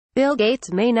Bill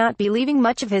Gates may not be leaving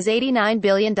much of his $89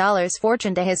 billion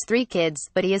fortune to his 3 kids,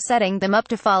 but he is setting them up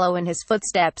to follow in his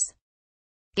footsteps.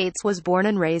 Gates was born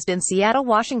and raised in Seattle,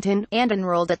 Washington, and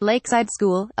enrolled at Lakeside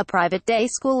School, a private day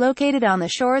school located on the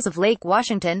shores of Lake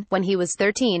Washington, when he was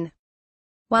 13.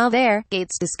 While there,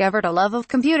 Gates discovered a love of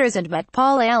computers and met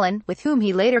Paul Allen, with whom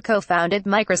he later co-founded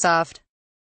Microsoft.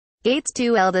 Gates'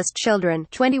 2 eldest children,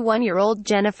 21-year-old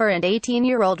Jennifer and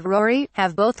 18-year-old Rory,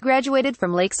 have both graduated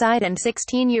from Lakeside, and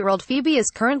 16-year-old Phoebe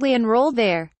is currently enrolled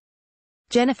there.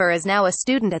 Jennifer is now a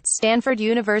student at Stanford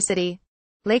University.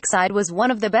 "Lakeside was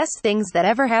one of the best things that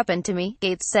ever happened to me,"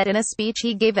 Gates said in a speech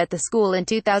he gave at the school in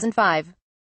 2005.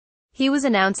 He was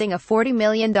announcing a $40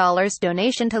 million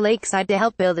donation to Lakeside to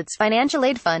help build its financial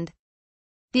aid fund.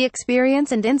 "The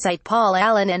experience and insight Paul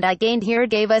Allen and I gained here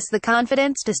gave us the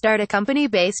confidence to start a company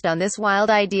based on this wild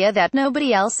idea that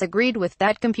nobody else agreed with,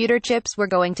 that computer chips were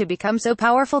going to become so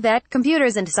powerful that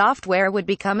computers and software would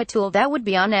become a tool that would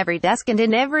be on every desk and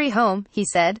in every home," he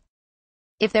said.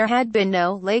 "If there had been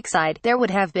no Lakeside, there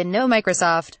would have been no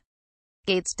Microsoft."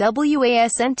 Gates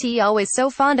wasn't always so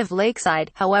fond of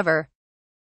Lakeside, however.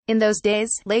 In those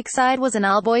days, Lakeside was an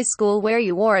all-boys school where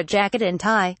you wore a jacket and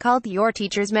tie, called your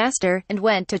teacher's master, and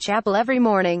went to chapel every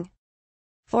morning.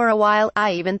 "For a while,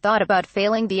 I even thought about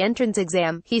failing the entrance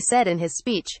exam," he said in his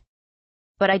speech.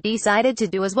 "But I decided to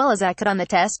do as well as I could on the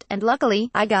test, and luckily,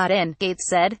 I got in," Gates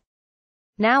said.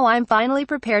 "Now I'm finally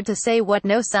prepared to say what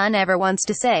no son ever wants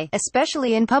to say,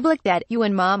 especially in public, that you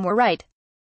and Mom were right."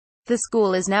 The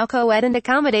school is now co-ed and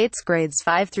accommodates grades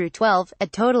 5 through 12, a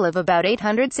total of about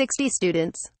 860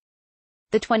 students.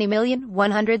 The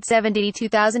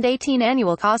 $20,172,018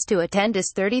 annual cost to attend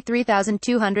is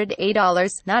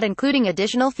 $33,208, not including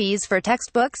additional fees for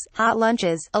textbooks, hot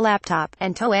lunches, a laptop,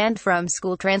 and to and from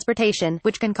school transportation,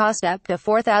 which can cost up to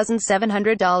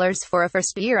 $4,700 for a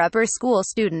first-year upper school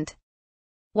student.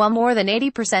 While more than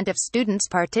 80% of students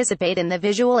participate in the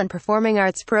Visual and Performing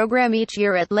Arts program each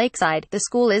year at Lakeside, the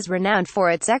school is renowned for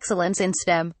its excellence in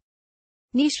STEM.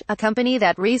 Niche, a company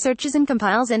that researches and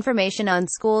compiles information on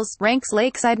schools, ranks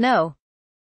Lakeside No.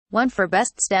 1 for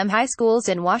Best STEM High Schools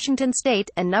in Washington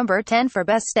State, and number 10 for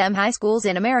Best STEM High Schools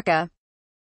in America.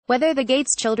 Whether the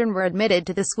Gates children were admitted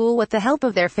to the school with the help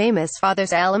of their famous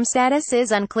father's alum status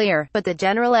is unclear, but the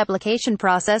general application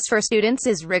process for students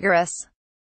is rigorous.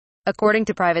 According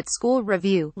to Private School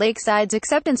Review, Lakeside's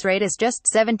acceptance rate is just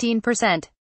 17%.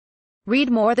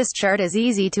 Read more. This chart is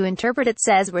easy to interpret. It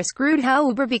says we're screwed. How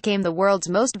Uber became the world's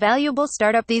most valuable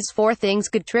startup. These 4 things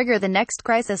could trigger the next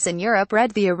crisis in Europe.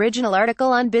 Read the original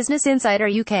article on Business Insider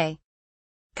UK.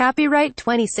 Copyright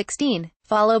 2016.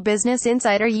 Follow Business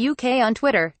Insider UK on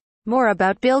Twitter. More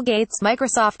about Bill Gates,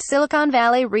 Microsoft, Silicon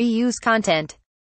Valley. Reuse content.